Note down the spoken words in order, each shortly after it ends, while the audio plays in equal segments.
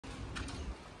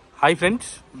Hi friends,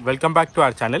 welcome back to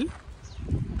our channel.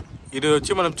 ఈరోజు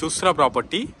వచ్చి మనం చూస్తున్న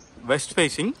property west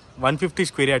facing 150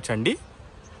 square yards అండి.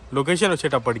 లొకేషన్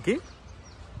వచ్చేటప్పటికి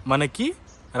మనకి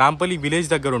రాంపల్లి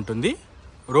విలేజ్ దగ్గర ఉంటుంది.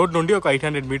 రోడ్ నుండి ఒక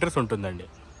 800 మీటర్స్ ఉంటుందండి.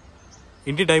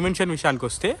 ఇంటి డైమెన్షన్ విషయానికి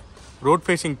వస్తే రోడ్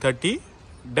ఫేసింగ్ 30,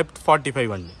 డెప్త్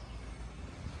 45 అండి.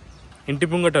 ఇంటి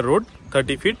ముంగట రోడ్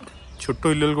 30 ఫీట్, చుట్టూ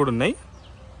ఇల్లులు కూడా ఉన్నాయి.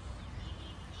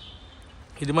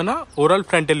 ఇది మన ఓవరాల్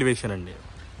ఫ్రంట్ ఎలివేషన్ అండి.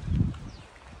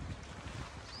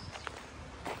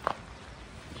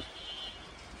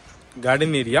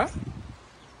 గార్డెన్ ఏరియా,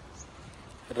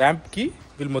 ర్యాంప్కి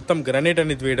వీళ్ళు మొత్తం గ్రానైట్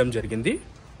అనేది వేయడం జరిగింది.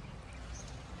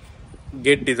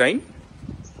 గేట్ డిజైన్,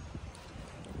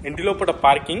 ఇంటి లోపల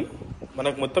పార్కింగ్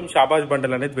మనకు మొత్తం షాబాజ్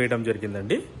బండల్ అనేది వేయడం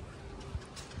జరిగిందండి.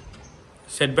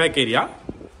 Set back area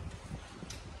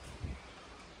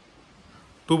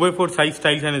 2x4 size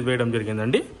styles అనేది వేయడం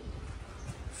జరిగిందండి.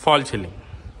 ఫాల్ సీలింగ్,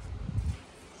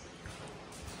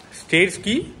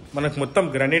 స్టేర్స్కి మనకు మొత్తం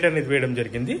గ్రానైట్ అనేది వేయడం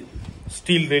జరిగింది,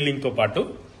 స్టీల్ రైలింగ్తో పాటు.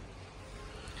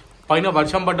 పైన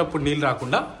వర్షం పడ్డప్పుడు నీళ్ళు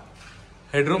రాకుండా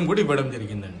హెడ్ రూమ్ కూడా ఇవ్వడం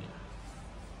జరిగిందండి.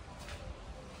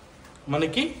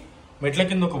 మనకి మెట్ల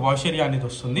కింద ఒక వాష్ ఏరియా అనేది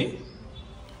వస్తుంది.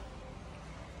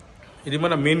 ఇది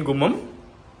మన మెయిన్ గుమ్మం.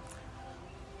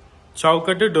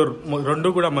 చౌకట్ డోర్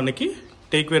రెండు కూడా మనకి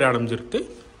టేక్ వే రావడం జరుగుతాయి.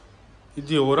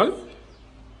 ఇది ఓవరాల్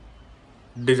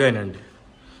డిజైన్ అండి.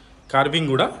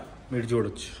 కార్వింగ్ కూడా మీరు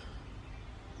చూడొచ్చు.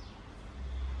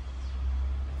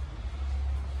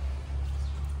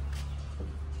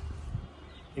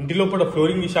 ఇంటి లోపల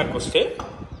ఫ్లోరింగ్ విషయానికి వస్తే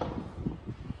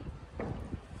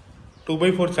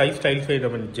 2x4 సైజ్ స్టైల్స్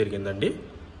వేయడం అనేది జరిగిందండి.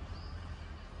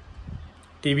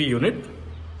 టీవీ యూనిట్,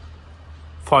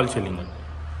 ఫాల్ సీలింగ్ అండి.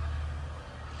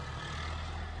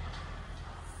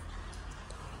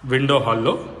 విండో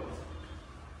హాల్లో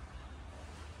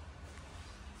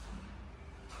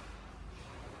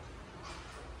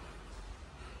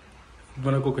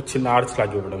మనకు ఒక చిన్న ఆర్చ్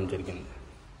లాగా ఇవ్వడం జరిగింది.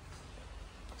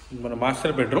 మన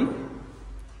మాస్టర్ బెడ్రూమ్,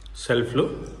 సెల్ఫ్లు,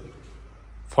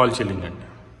 ఫాల్ సీలింగ్ అండి.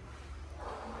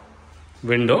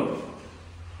 విండో,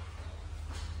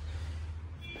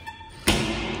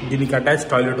 దీనికి అటాచ్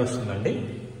టాయిలెట్ వస్తుందండి.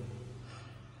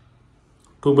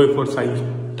 2x4 సైజ్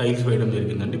టైల్స్ వేయడం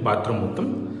జరిగిందండి. బాత్రూమ్ మొత్తం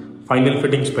ఫైనల్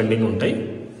ఫిట్టింగ్స్ పెండింగ్ ఉంటాయి.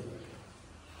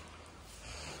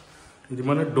 ఇది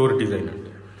మన డోర్ డిజైన్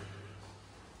అండి.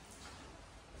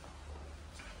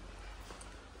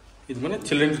 ఇది మన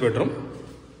చిల్డ్రన్స్ బెడ్రూమ్,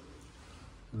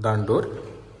 దాని డోర్,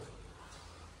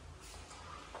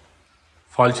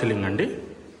 ఫాల్ సీలింగ్ అండి.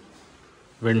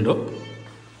 విండో,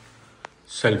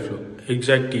 సెల్ఫ్,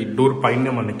 ఎగ్జాక్ట్ ఈ డోర్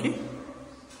పైన మనకి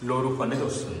లో రూఫ్ అనేది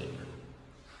వస్తుంది.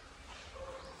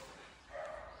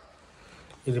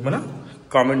 ఇది మన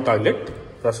కామన్ టాయిలెట్,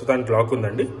 ప్రస్తుతానికి లాక్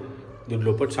ఉందండి. దీని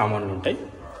లోపల సామాన్లు ఉంటాయి.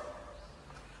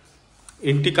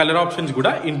 ఇంటి కలర్ ఆప్షన్స్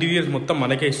కూడా ఇంటీరియర్స్ మొత్తం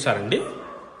మనకే ఇస్తారండి.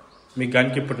 మీకు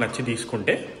దానికి ఇప్పుడు నచ్చి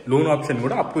తీసుకుంటే లోన్ ఆప్షన్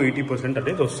కూడా అప్ టు 80%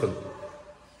 అనేది వస్తుంది.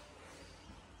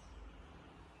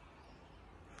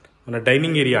 మన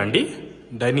డైనింగ్ ఏరియా అండి.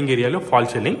 డైనింగ్ ఏరియాలో ఫాల్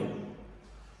సీలింగ్,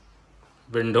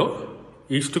 విండో,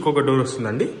 ఈస్ట్కి ఒక డోర్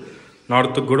వస్తుందండి,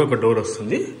 నార్త్కి కూడా ఒక డోర్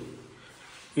వస్తుంది.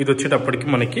 ఇది వచ్చేటప్పటికి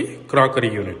మనకి క్రాకరీ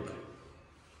యూనిట్.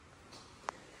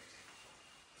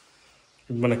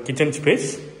 మన కిచెన్ స్పేస్,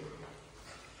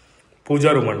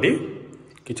 పూజా రూమ్ అండి.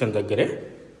 కిచెన్ దగ్గరే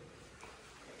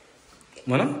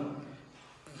మన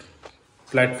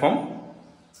ప్లాట్ఫామ్.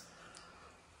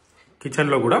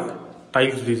 కిచెన్లో కూడా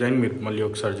టైల్స్ డిజైన్ మీరు మళ్ళీ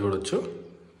ఒకసారి చూడొచ్చు.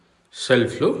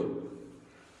 సెల్ఫ్లు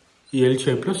ఈ ఎల్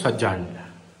షేప్లో సజ్జా అండి.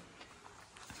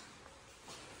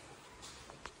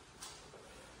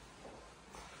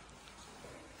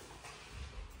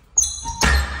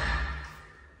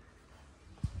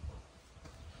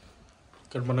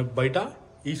 ఇక్కడ మనకు బయట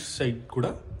ఈస్ట్ సైడ్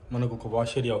కూడా మనకు ఒక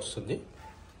వాష్ ఏరియా వస్తుంది.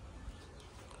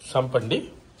 సంప్ అండి.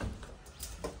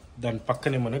 దాని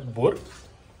పక్కనే మనకు బోర్.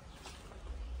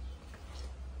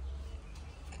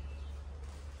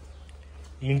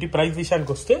 ఈ ఇంటి ప్రైస్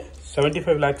విషయానికి వస్తే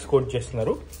 75 lakhs కోట్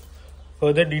చేస్తున్నారు.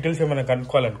 ఫర్దర్ డీటెయిల్స్ ఏమైనా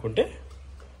కనుక్కోవాలనుకుంటే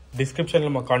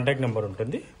డిస్క్రిప్షన్లో మా కాంటాక్ట్ నెంబర్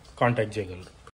ఉంటుంది, కాంటాక్ట్ చేయగలరు.